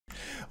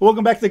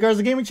Welcome back to the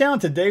Garza Gaming Channel.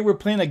 Today we're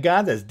playing a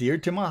god that's dear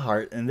to my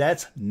heart, and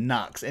that's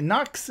Nox. And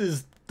Nox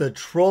is the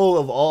troll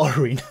of all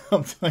arena.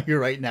 I'm telling you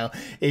right now.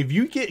 If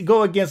you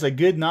go against a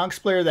good Nox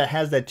player that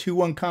has that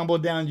 2-1 combo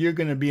down, you're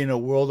going to be in a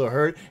world of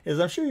hurt, as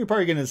I'm sure you're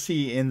probably going to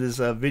see in this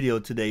video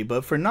today.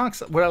 But for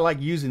Nox, what I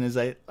like using is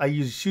I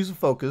use Shoes of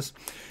Focus,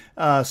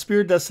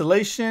 Spear of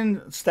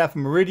Desolation, Staff of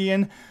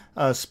Meridian,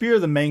 Spear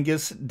of the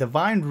Mangus,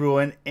 Divine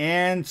Ruin,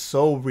 and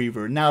Soul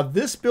Reaver. Now,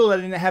 this build I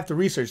didn't have to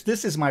research.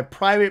 This is my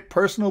private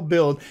personal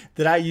build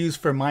that I use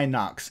for my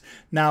Nox.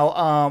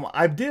 Now,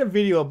 I did a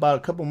video about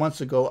a couple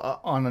months ago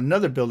on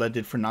another build I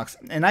did for Nox,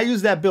 and I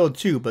use that build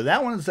too, but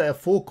that one is a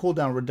full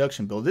cooldown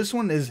reduction build. This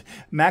one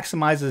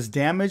maximizes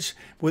damage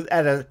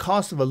at a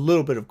cost of a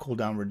little bit of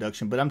cooldown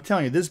reduction, but I'm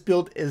telling you, this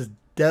build is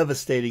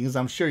devastating, as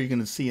I'm sure you're going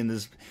to see in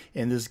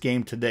this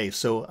game today.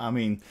 So, I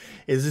mean,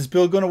 is this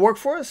build going to work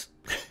for us?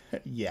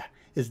 Yeah,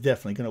 it's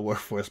definitely going to work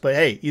for us. But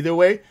hey, either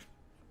way,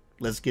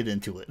 let's get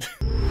into it.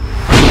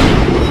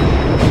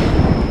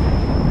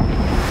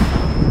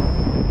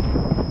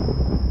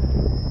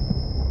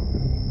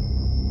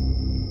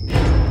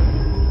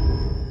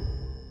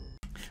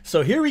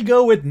 So here we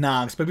go with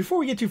Nox. But before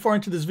we get too far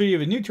into this video,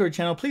 if you're new to our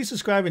channel, please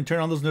subscribe and turn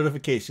on those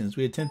notifications.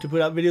 We attempt to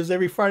put out videos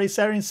every Friday,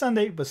 Saturday, and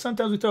Sunday, but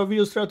sometimes we throw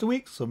videos throughout the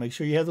week, so make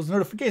sure you have those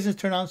notifications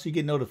turned on so you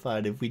get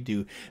notified if we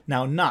do.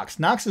 Now, Nox.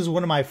 Nox is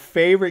one of my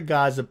favorite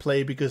guys to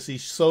play because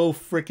he's so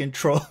freaking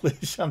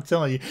trollish. I'm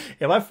telling you.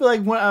 If I feel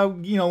like when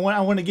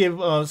I want to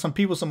give some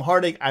people some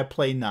heartache, I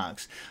play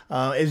Nox.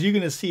 As you're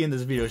going to see in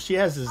this video, she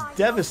has this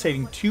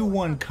devastating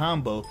 2-1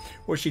 combo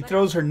where she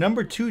throws her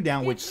number 2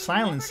 down, which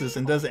silences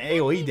and does an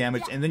AoE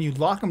damage, and then you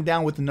lock them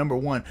down with the number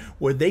 1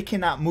 where they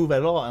cannot move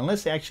at all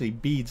unless it actually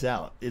beads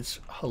out.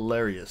 It's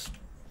hilarious.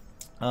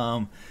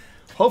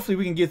 Hopefully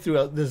we can get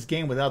through this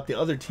game without the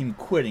other team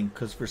quitting,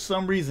 because for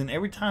some reason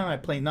every time I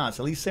play Nox,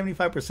 at least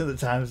 75% of the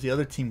times the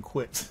other team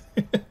quits.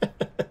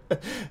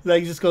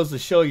 That just goes to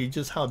show you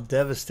just how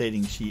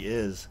devastating she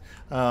is.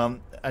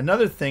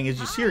 Another thing is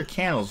you see her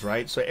candles,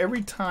 right? So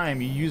every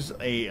time you use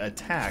a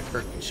attack,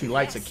 she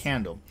lights a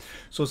candle.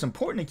 So it's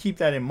important to keep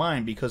that in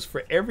mind, because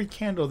for every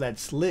candle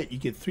that's lit, you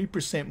get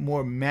 3%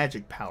 more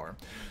magic power.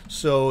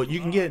 So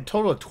you can get a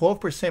total of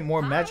 12%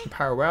 more magic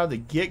power right out of the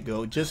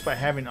get-go just by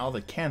having all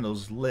the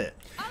candles lit.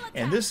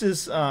 And this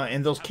is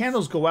and those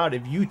candles go out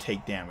if you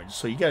take damage,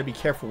 so you got to be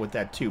careful with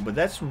that too. But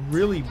that's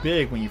really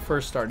big when you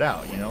first start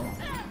out, you know.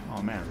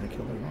 Oh man, they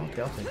killed her.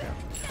 Okay, I'll take that.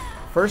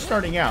 First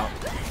starting out,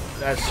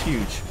 that's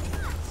huge.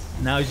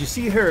 Now, as you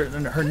see her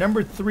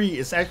number 3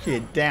 is actually a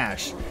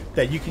dash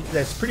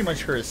that's pretty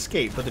much her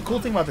escape. But the cool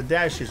thing about the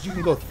dash is you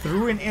can go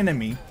through an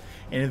enemy,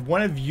 and if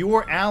one of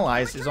your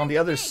allies is on the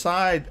other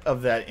side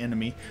of that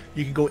enemy,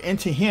 you can go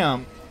into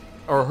him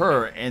or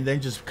her and then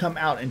just come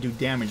out and do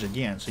damage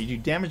again. So you do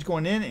damage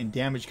going in and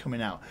damage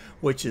coming out,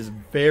 which is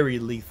very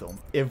lethal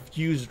if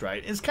used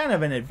right. It's kind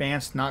of an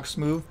advanced Nox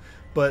move,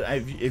 but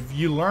if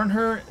you learn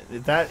her,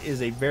 that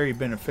is a very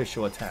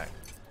beneficial attack.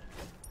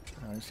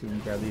 Let's see if we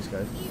can grab these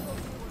guys.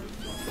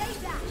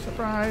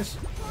 Surprise!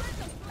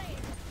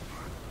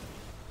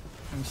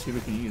 Let me see if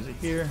we can use it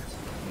here.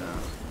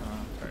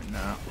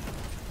 No.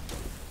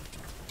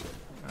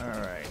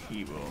 Alright,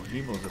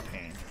 Evo's a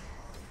pain.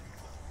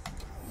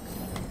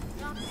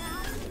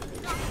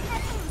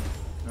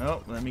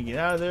 Oh, let me get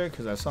out of there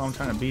because I saw him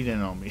trying to beat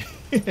in on me.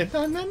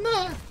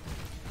 No.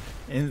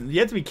 And you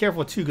have to be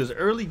careful too, because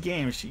early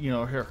games, you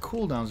know, her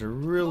cooldowns are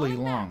really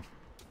long.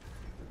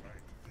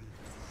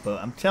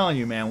 But I'm telling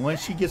you, man,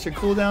 once she gets her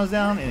cooldowns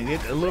down and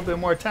gets a little bit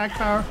more attack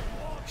power,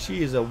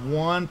 she is a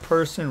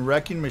one-person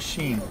wrecking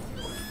machine.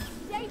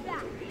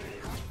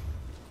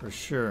 For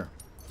sure.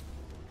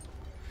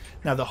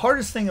 Now, the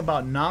hardest thing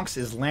about Nox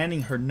is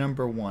landing her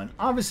number 1.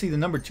 Obviously, the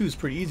number 2 is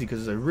pretty easy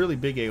because it's a really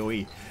big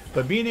AoE.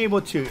 But being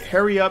able to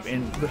hurry up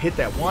and hit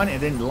that 1 and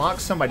then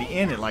lock somebody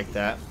in it like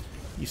that,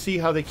 you see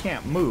how they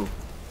can't move.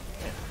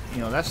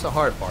 You know, that's the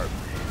hard part.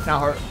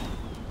 Now,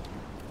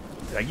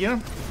 did I get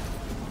him?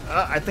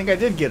 I think I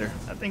did get her.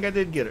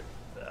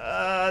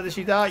 Did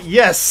she die?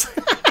 Yes!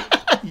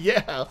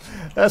 Yeah,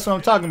 that's what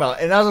I'm talking about.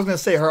 And I was going to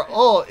say, her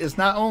ult is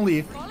not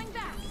only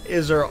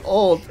is her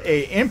ult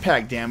a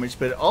impact damage,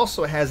 but it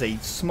also has a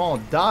small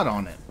dot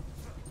on it.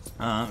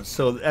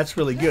 So that's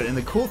really good. And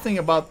the cool thing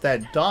about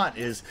that dot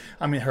is,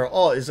 I mean, her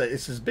ult is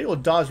it's this big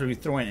old dodge where you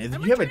throw in. If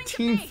you have a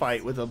team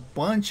fight with a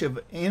bunch of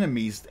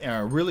enemies that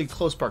are really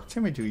close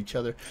proximity to each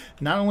other,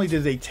 not only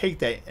do they take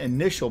that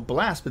initial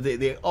blast, but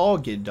they all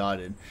get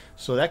dotted.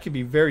 So that could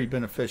be very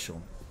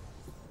beneficial,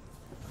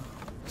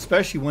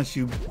 especially once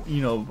you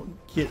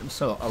get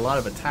a lot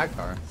of attack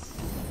power.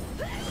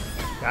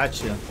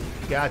 Gotcha.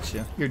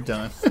 You're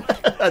done.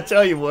 I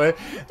tell you what,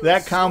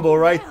 that combo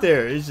right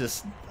there is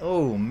just,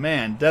 oh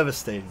man,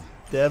 devastating.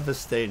 Alright,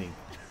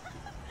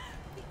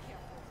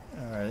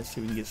 let's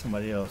see if we can get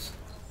somebody else.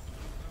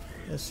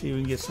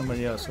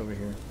 Over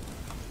here.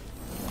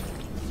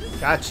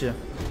 Gotcha.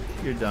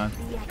 You're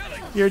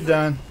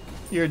done.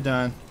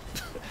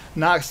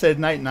 Nox said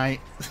night.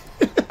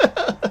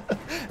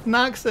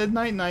 Nox said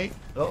night.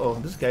 Uh-oh,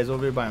 this guy's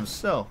over here by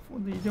himself.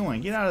 What are you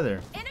doing? Get out of there.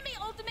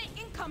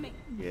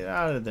 Get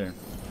out of there.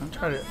 I'm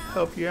trying to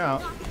help you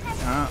out.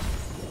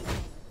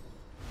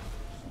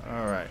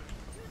 Alright.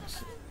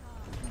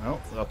 Oh,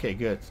 okay,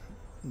 good.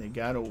 They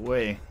got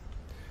away.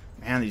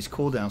 Man, these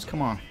cooldowns,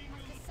 come on.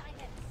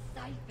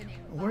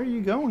 Where are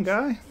you going,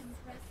 guy?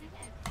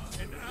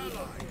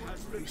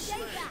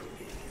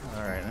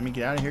 Alright, let me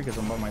get out of here because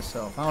I'm by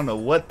myself. I don't know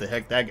what the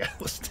heck that guy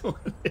was doing.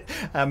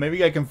 Maybe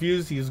he got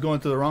confused. He was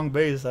going to the wrong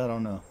base. I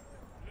don't know.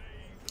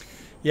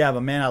 Yeah,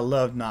 but man, I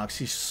love Nox.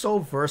 She's so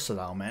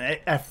versatile, man.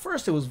 At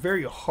first, it was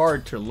very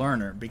hard to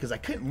learn her because I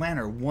couldn't land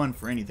her one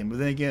for anything. But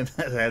then again,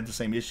 I had the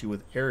same issue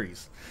with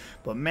Ares.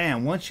 But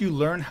man, once you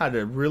learn how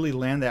to really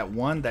land that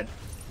one, that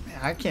man,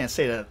 I can't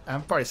say that.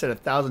 I've probably said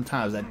 1,000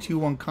 times that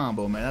 2-1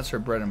 combo, man. That's her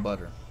bread and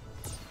butter.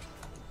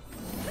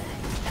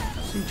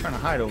 I see you trying to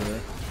hide over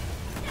there.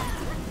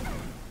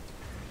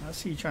 I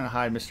see you trying to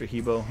hide, Mr.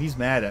 Hebo. He's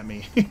mad at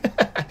me.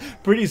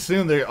 Pretty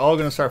soon, they're all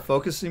going to start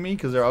focusing me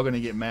because they're all going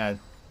to get mad.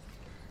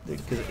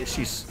 Because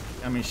she's,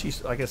 I mean,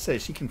 she's, like I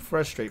said, she can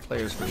frustrate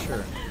players for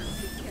sure.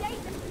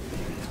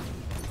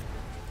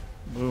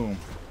 Boom.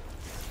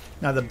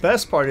 Now, the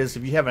best part is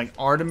if you have an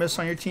Artemis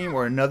on your team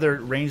or another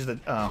ranged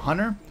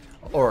hunter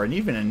or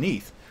even a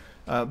Neath,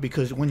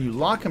 because when you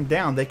lock them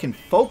down, they can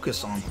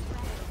focus on them.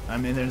 I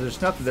mean,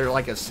 there's nothing, they're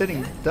like a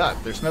sitting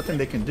duck. There's nothing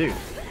they can do.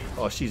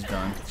 Oh, she's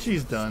done.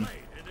 She's done.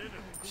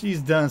 She's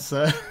done,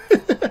 son.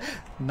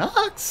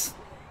 Nox.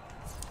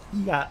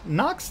 You got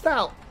knocked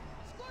out.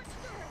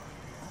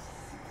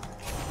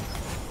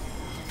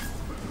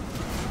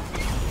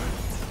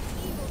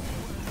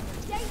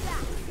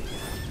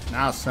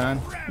 Now, son,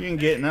 you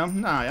ain't getting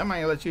them. Nah, I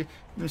might let you.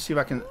 Let me see if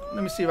I can.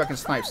 Let me see if I can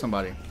snipe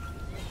somebody.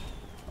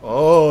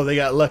 Oh, they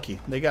got lucky.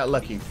 They got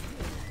lucky.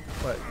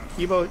 What?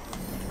 Hebo,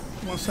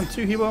 you want some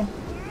too, Hebo?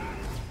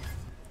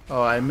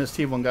 Oh, I missed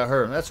Hebo and got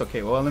her. That's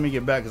okay. Well, let me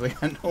get back because I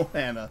got no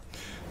mana.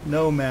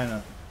 No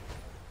mana.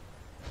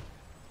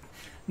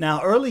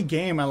 Now, early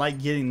game, I like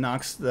getting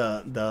Nox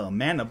the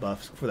mana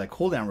buffs for that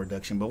cooldown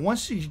reduction. But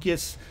once she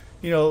gets,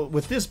 you know,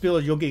 with this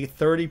build, you'll get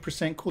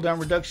 30% cooldown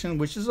reduction,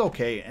 which is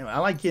okay. And I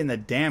like getting the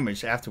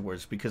damage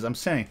afterwards because I'm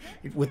saying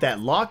with that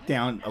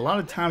lockdown, a lot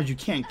of times you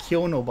can't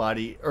kill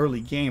nobody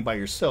early game by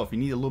yourself. You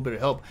need a little bit of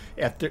help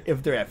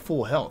if they're at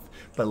full health.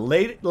 But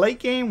late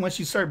game, once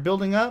you start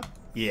building up,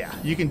 yeah,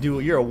 you can do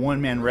it. You're a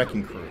one-man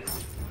wrecking crew.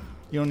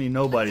 You don't need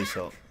nobody's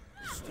help.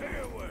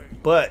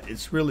 But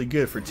it's really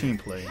good for team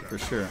play, for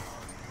sure.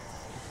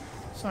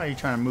 Sorry you're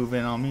trying to move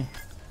in on me,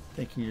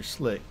 thinking you're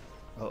slick.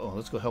 Uh-oh,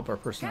 let's go help our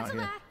person out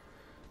here.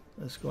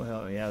 Let's go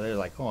help. Yeah, they're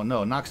like, oh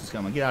no, Nox is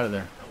coming. Get out of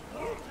there.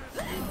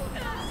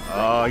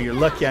 Oh, you're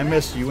lucky I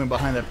missed you. You went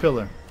behind that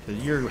pillar.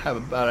 Because you're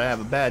about to have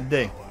a bad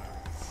day.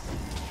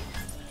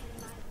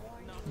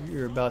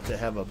 You're about to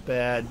have a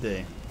bad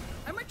day.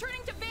 I'm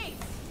returning to base.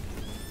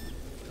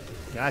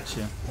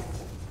 Gotcha.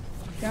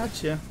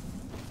 Gotcha.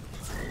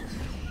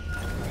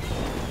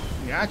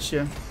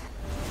 Gotcha.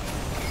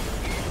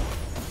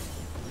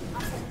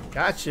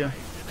 Gotcha.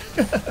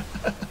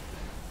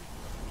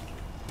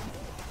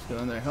 Go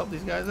in there and help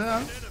these guys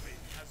out.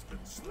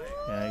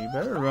 Yeah, you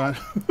better run.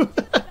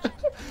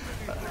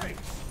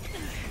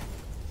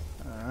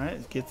 Alright,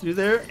 let's get through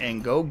there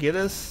and go get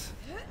us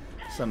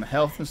some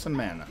health and some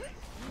mana.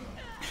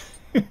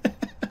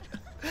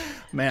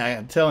 Man,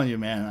 I'm telling you,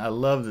 man, I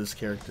love this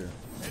character.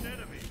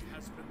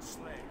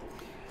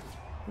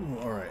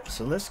 Alright,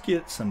 so let's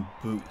get some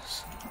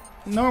boots.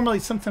 Normally,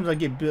 sometimes I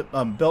get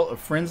Belt of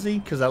Frenzy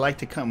because I like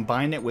to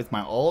combine it with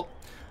my ult,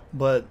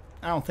 but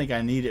I don't think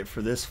I need it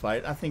for this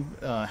fight. I think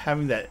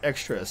having that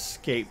extra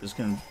escape is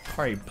going to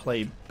probably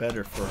play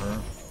better for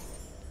her.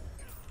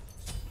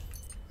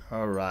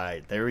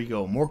 Alright, there we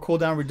go. More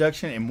cooldown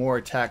reduction and more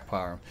attack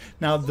power.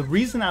 Now, the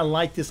reason I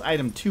like this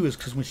item too is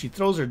because when she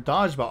throws her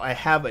dodgeball, I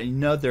have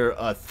another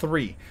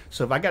 3.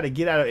 So if I got to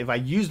get out of, if I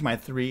use my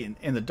 3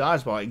 in the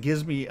dodgeball, it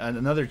gives me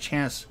another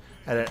chance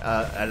at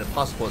a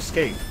possible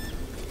escape.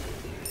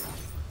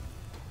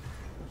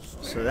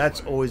 So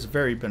that's always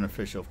very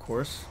beneficial, of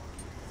course.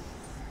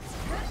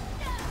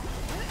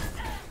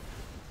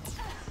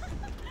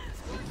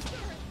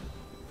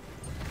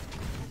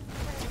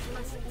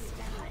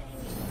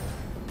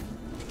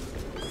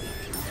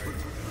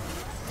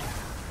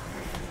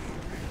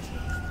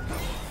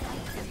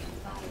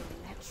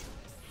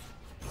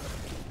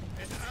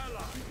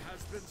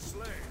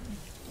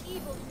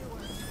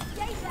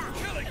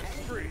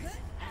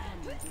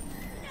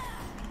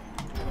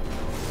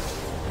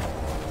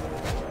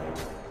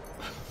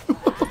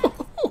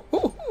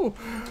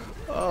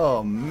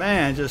 Oh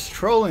man, just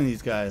trolling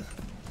these guys.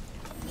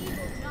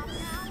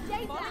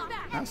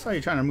 I saw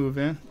you trying to move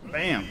in.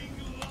 Bam.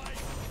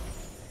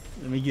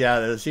 Let me get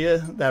out of this. See,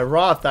 that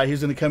Raw thought he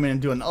was going to come in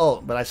and do an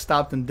ult, but I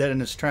stopped him dead in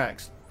his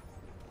tracks.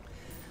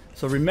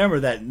 So remember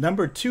that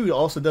number 2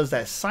 also does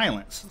that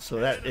silence. So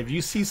that if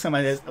you see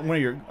somebody, that one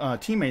of your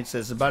teammates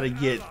is about to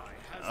get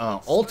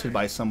ulted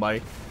by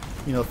somebody,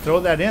 you know, throw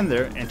that in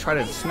there and try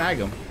to snag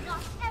them.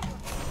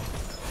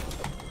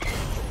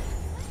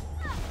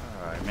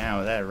 Alright, man,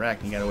 with that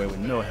rack, he got away with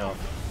no health.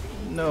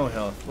 No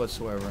health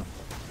whatsoever.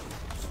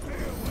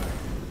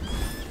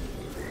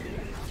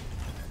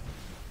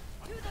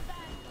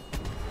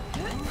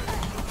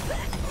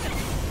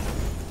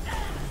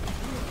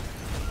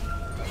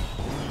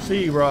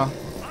 See you, Raw.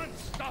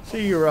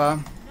 See you, Raw.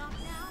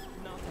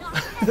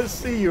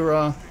 See you,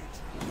 Raw.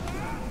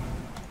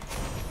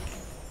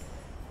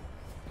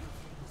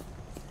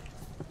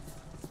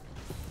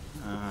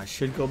 I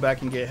should go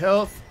back and get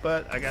health,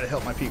 but I gotta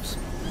help my peeps.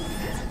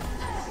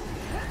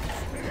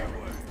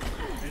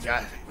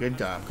 Good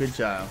job, good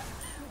job.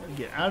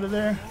 Get out of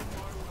there.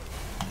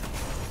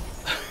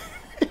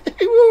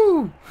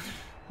 Woo!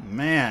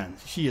 Man,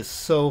 she is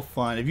so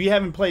fun. If you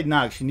haven't played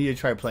Nox, you need to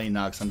try playing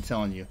Nox. I'm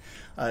telling you,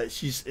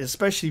 she's,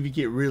 especially if you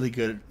get really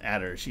good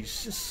at her,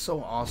 she's just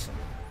so awesome.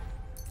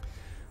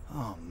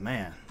 Oh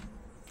man,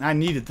 I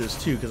needed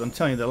this too, because I'm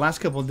telling you, the last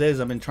couple of days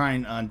I've been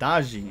trying on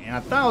Daji, and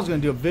I thought I was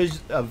going to do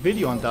a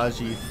video on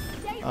Daji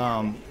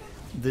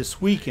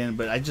this weekend,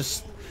 but I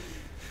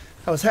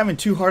was having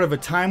too hard of a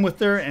time with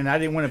her, and I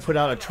didn't want to put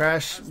out a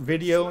trash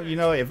video. You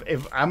know,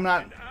 if I'm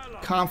not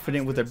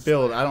confident with a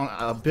build, I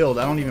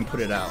don't even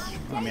put it out.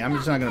 I mean, I'm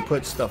just not going to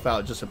put stuff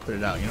out just to put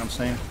it out. You know what I'm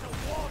saying?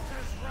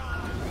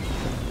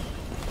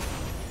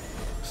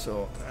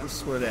 So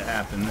that's where that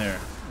happened there.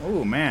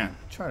 Oh man,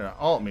 try to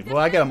ult me. Boy,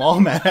 I got them all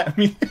mad at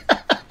me.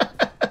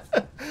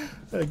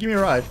 Give me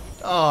a ride.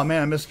 Oh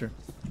man, I missed her.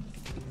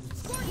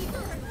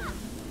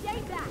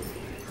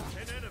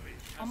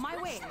 On my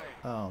way.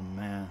 Oh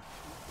man.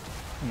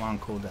 Come on,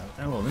 cooldown.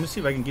 Oh, let me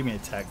see if I can give me an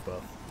attack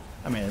buff.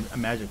 I mean, a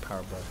magic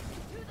power buff.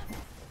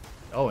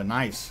 Oh,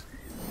 nice.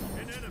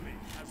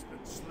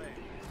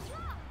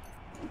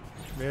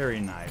 Very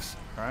nice.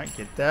 All right,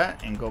 get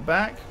that and go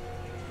back.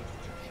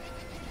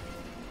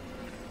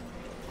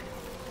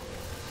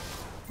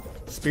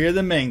 Spear of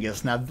the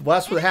Mangus. Now,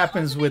 watch what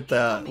happens with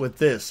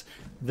this.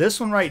 This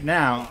one right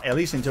now, at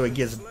least until it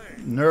gets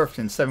nerfed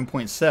in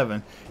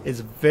 7.7,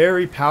 is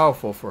very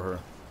powerful for her.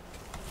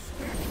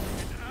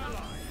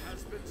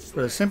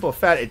 For the simple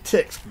fact it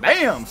ticks.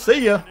 Bam!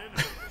 See ya!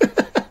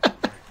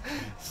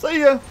 See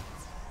ya!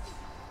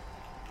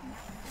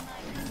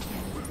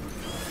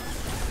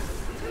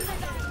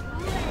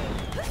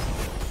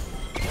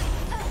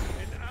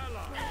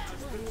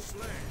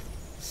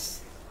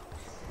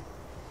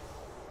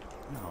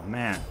 Oh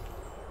man.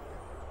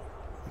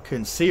 I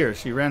couldn't see her.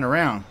 She ran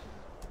around.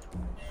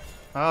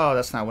 Oh,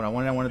 that's not what I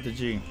wanted. I wanted the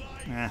G.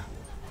 Yeah.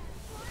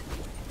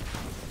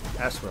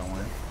 That's what I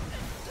wanted.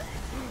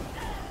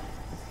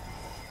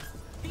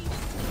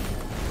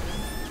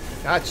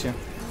 Gotcha.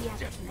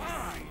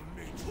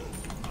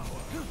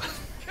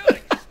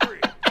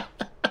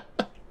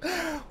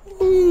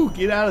 Ooh,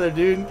 get out of there,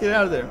 dude. Get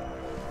out of there.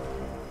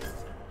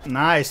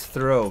 Nice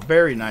throw.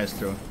 Very nice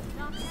throw.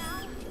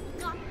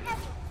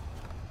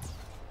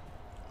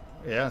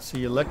 Yeah, so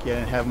you're lucky I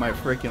didn't have my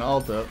freaking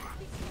ult up.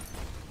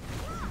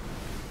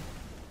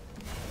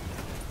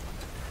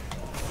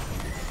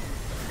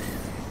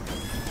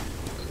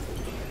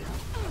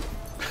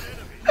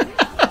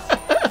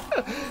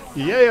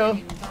 Yeah.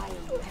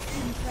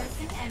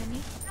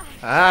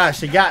 Ah,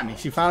 she got me.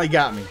 She finally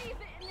got me.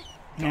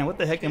 Man, what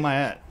the heck am I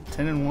at?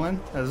 10-1?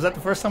 Is that the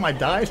first time I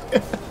died?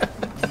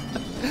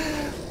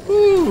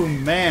 Ooh,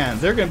 man.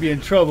 They're going to be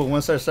in trouble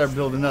once I start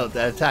building up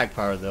that attack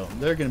power, though.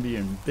 They're going to be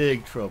in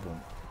big trouble.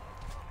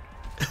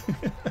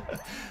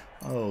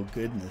 Oh,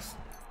 goodness.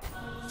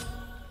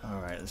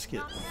 Alright, let's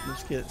get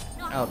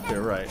out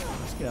there right.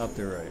 Let's get out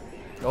there right.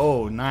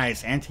 Oh,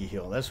 nice.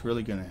 Anti-heal. That's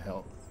really going to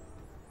help.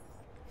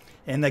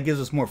 And that gives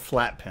us more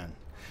flat pen.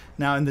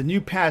 Now, in the new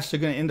patch, they're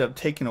going to end up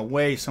taking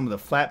away some of the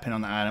flat pen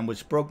on the item,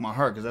 which broke my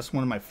heart because that's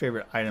one of my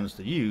favorite items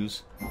to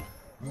use.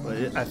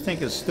 But I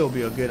think it'll still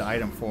be a good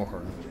item for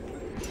her.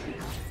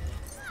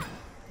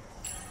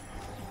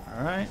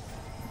 Alright.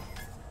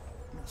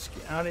 Let's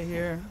get out of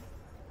here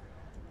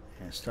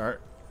and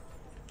start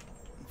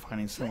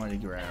finding somebody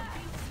to grab.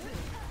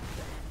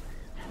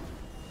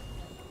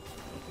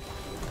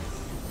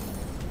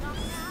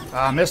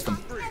 Ah, I missed him.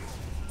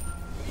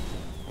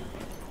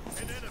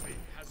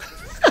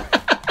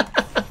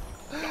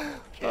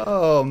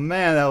 Oh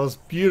man, that was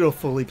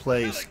beautifully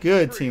placed.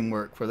 Good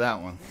teamwork for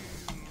that one.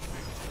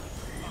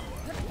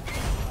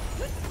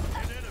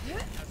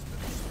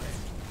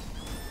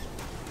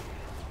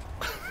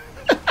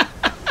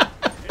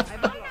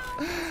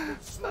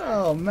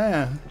 Oh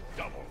man.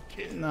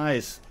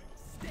 Nice.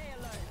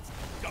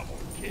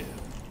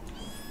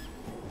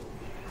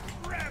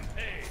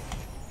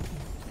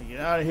 Get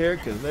out of here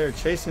because they're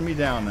chasing me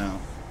down now.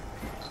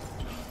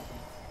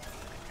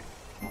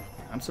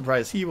 I'm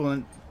surprised he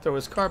won't throw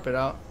his carpet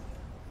out.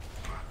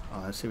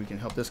 Oh, let's see if we can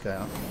help this guy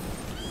out.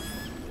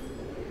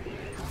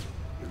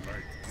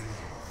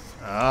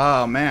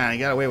 Oh man, he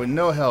got away with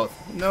no health.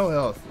 No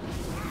health.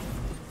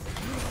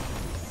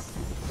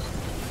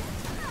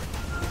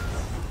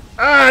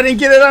 Ah, I didn't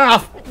get it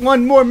off.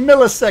 One more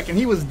millisecond,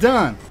 he was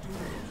done.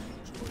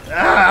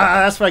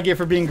 Ah, that's what I get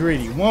for being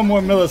greedy. One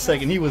more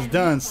millisecond, he was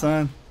done,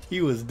 son.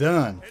 He was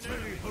done.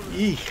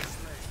 Eek.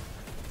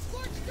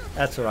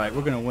 That's alright,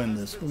 we're gonna win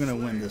this. We're gonna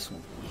win this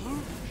one.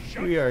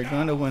 We are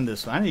going to win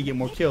this one. I need to get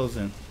more kills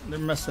in. They're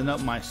messing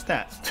up my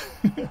stats.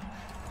 Alright,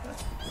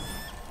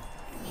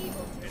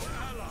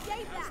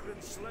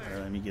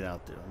 let me get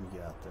out there. Let me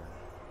get out there.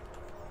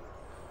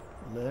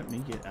 Let me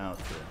get out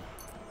there.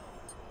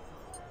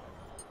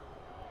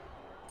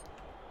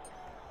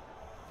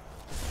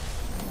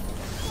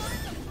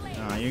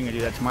 You ain't gonna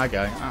do that to my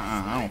guy.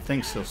 I don't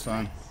think so,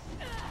 son.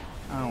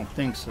 I don't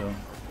think so.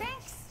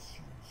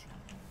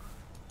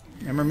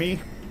 Remember me?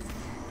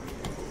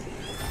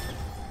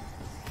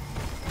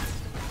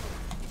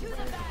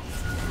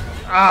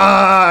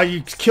 Ah,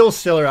 you kill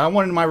stealer. I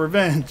wanted my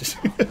revenge.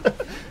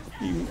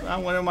 I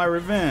wanted my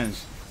revenge.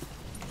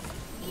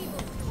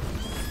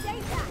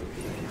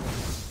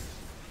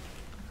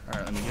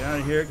 Alright, let me get out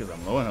of here because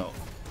I'm low on health.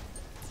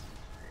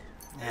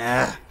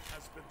 Ah,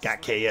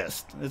 got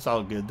KS'd. It's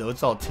all good though.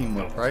 It's all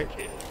teamwork, right?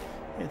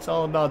 It's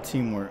all about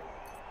teamwork.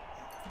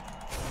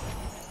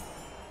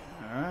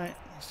 Alright,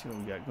 let's see what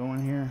we got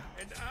going here.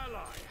 An ally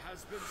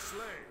has been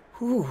slain.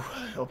 Whew,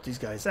 help these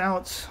guys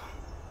out.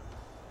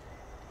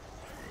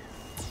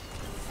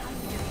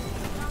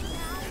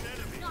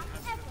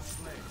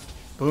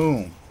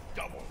 Boom.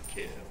 Double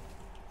kill.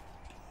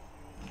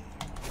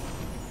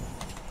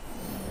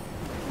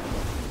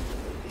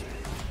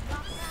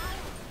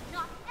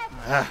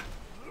 Ah.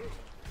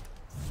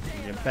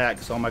 Get back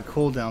because all my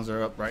cooldowns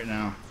are up right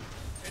now.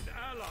 An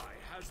ally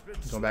has been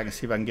Go back and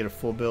see if I can get a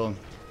full build.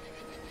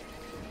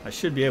 I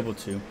should be able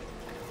to.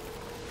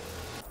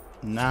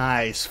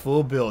 Nice.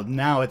 Full build.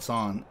 Now it's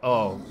on.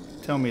 Oh,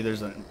 tell me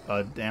there's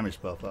a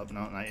damage buff up.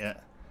 No, not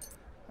yet.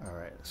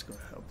 Alright, let's go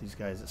help these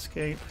guys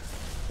escape.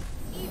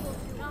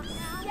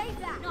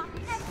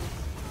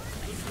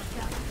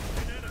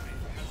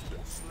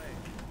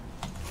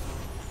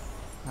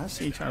 I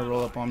see you trying to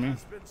roll up on me.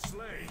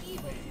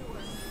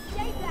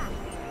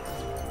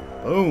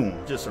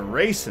 Boom. Just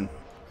erasing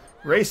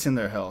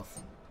their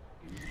health.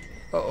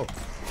 Uh-oh.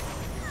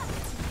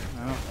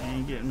 No, they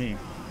ain't getting me.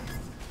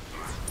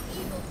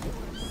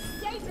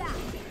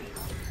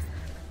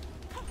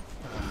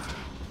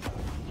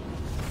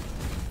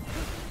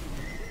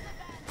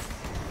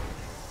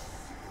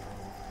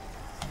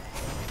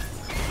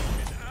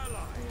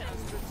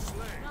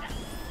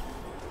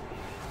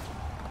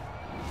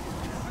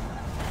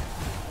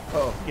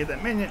 Oh, get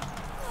that minion.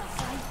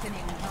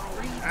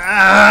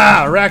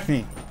 Ah,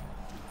 Arachne.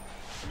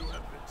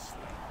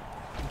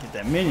 Get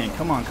that minion.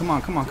 Come on, come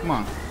on, come on, come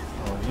on.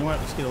 Oh, you know what?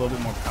 Let's get a little bit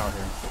more power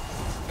here.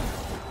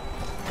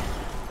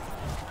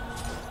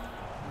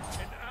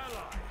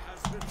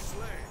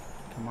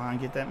 Come on,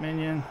 get that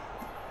minion.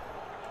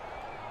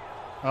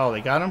 Oh, they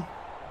got him?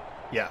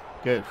 Yeah,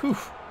 good. Whew.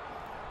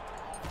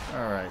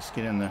 Alright, let's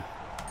get in there.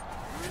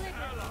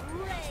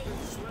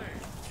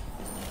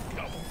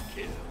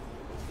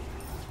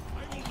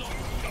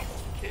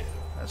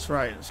 That's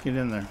right, let's get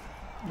in there.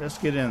 Let's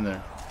get in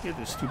there. Get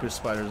these stupid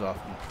spiders off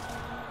me.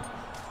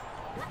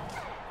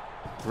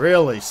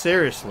 Really?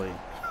 Seriously?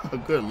 Oh,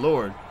 good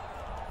lord.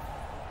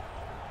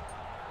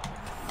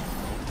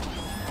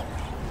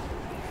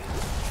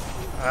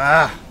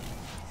 Ah!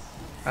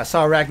 I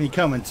saw Arachne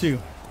coming too.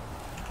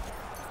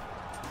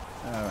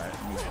 Alright,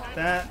 let me get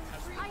that.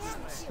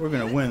 We're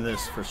gonna win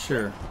this for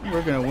sure.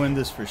 We're gonna win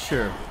this for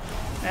sure.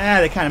 Ah,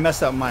 they kind of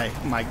messed up my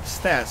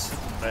stats,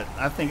 but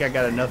I think I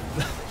got enough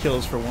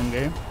kills for one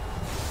game.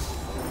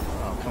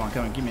 Oh, come on,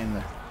 come on, get me in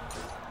there.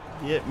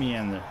 Get me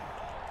in there.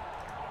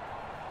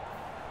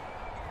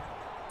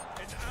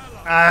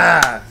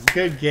 Ah,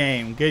 good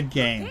game, good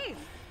game.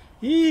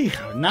 Eee,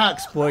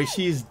 Nox, boy,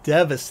 she's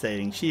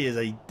devastating. She is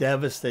a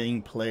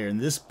devastating player,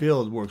 and this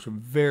build works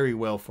very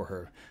well for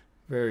her.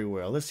 Very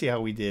well. Let's see how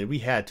we did. We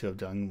had to have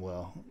done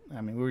well. I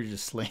mean, we were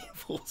just slaying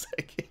fools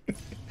that game.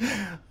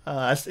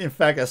 In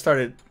fact, I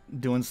started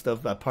doing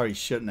stuff I probably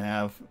shouldn't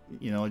have,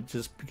 you know,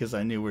 just because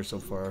I knew we were so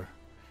far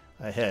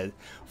ahead.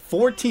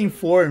 14,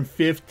 4, and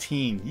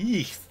 15.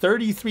 Eee,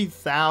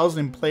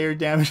 33,000 player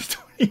damage,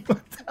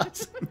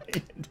 21,000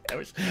 million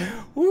damage.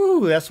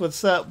 Woo, that's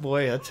what's up,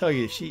 boy. I tell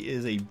you, she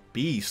is a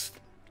beast.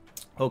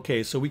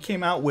 Okay, so we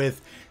came out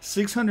with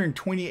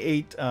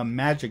 628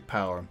 magic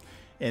power.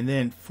 And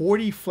then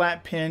 40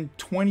 flat pin,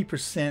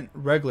 20%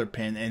 regular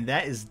pin, and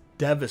that is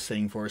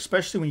devastating for her,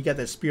 especially when you got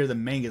that Spear of the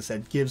Mangus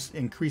that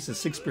increases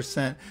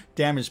 6%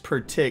 damage per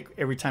tick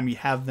every time you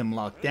have them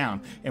locked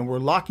down. And we're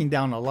locking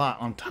down a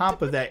lot on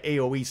top of that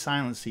AoE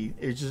silency.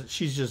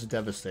 She's just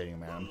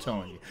devastating, man. I'm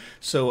telling you.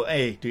 So,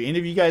 hey, do any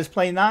of you guys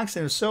play Nox?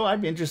 And if so,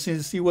 I'd be interested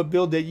to see what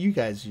build that you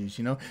guys use.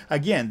 You know,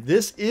 again,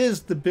 this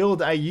is the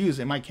build I use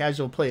in my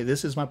casual play.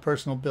 This is my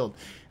personal build.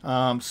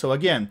 So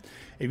again,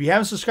 if you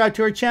haven't subscribed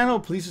to our channel,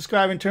 please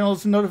subscribe and turn on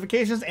those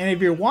notifications. And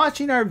if you're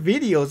watching our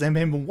videos and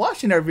have been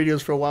watching our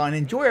videos for a while and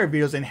enjoy our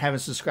videos and haven't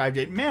subscribed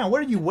yet, man,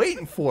 what are you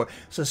waiting for?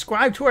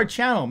 Subscribe to our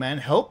channel, man.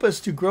 Help us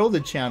to grow the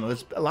channel.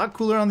 It's a lot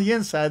cooler on the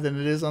inside than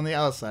it is on the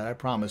outside, I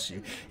promise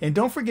you. And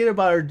don't forget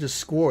about our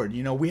Discord.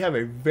 You know, we have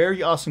a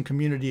very awesome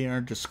community in our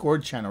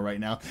Discord channel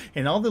right now,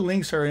 and all the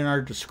links are in our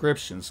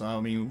description. So, I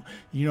mean,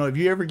 you know, if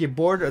you ever get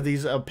bored of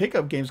these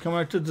pickup games, come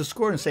out to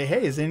Discord and say,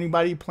 hey, is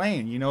anybody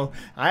playing? You know,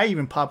 I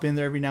even pop in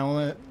there every now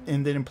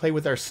and then and play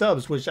with our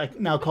subs, which I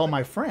now call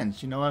my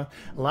friends. You know, a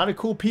lot of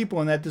cool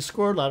people in that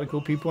Discord, a lot of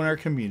cool people in our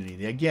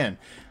community. Again,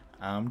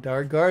 I'm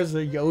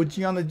Darkgarza, your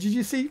OG on the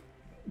GGC.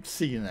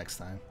 See you next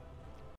time.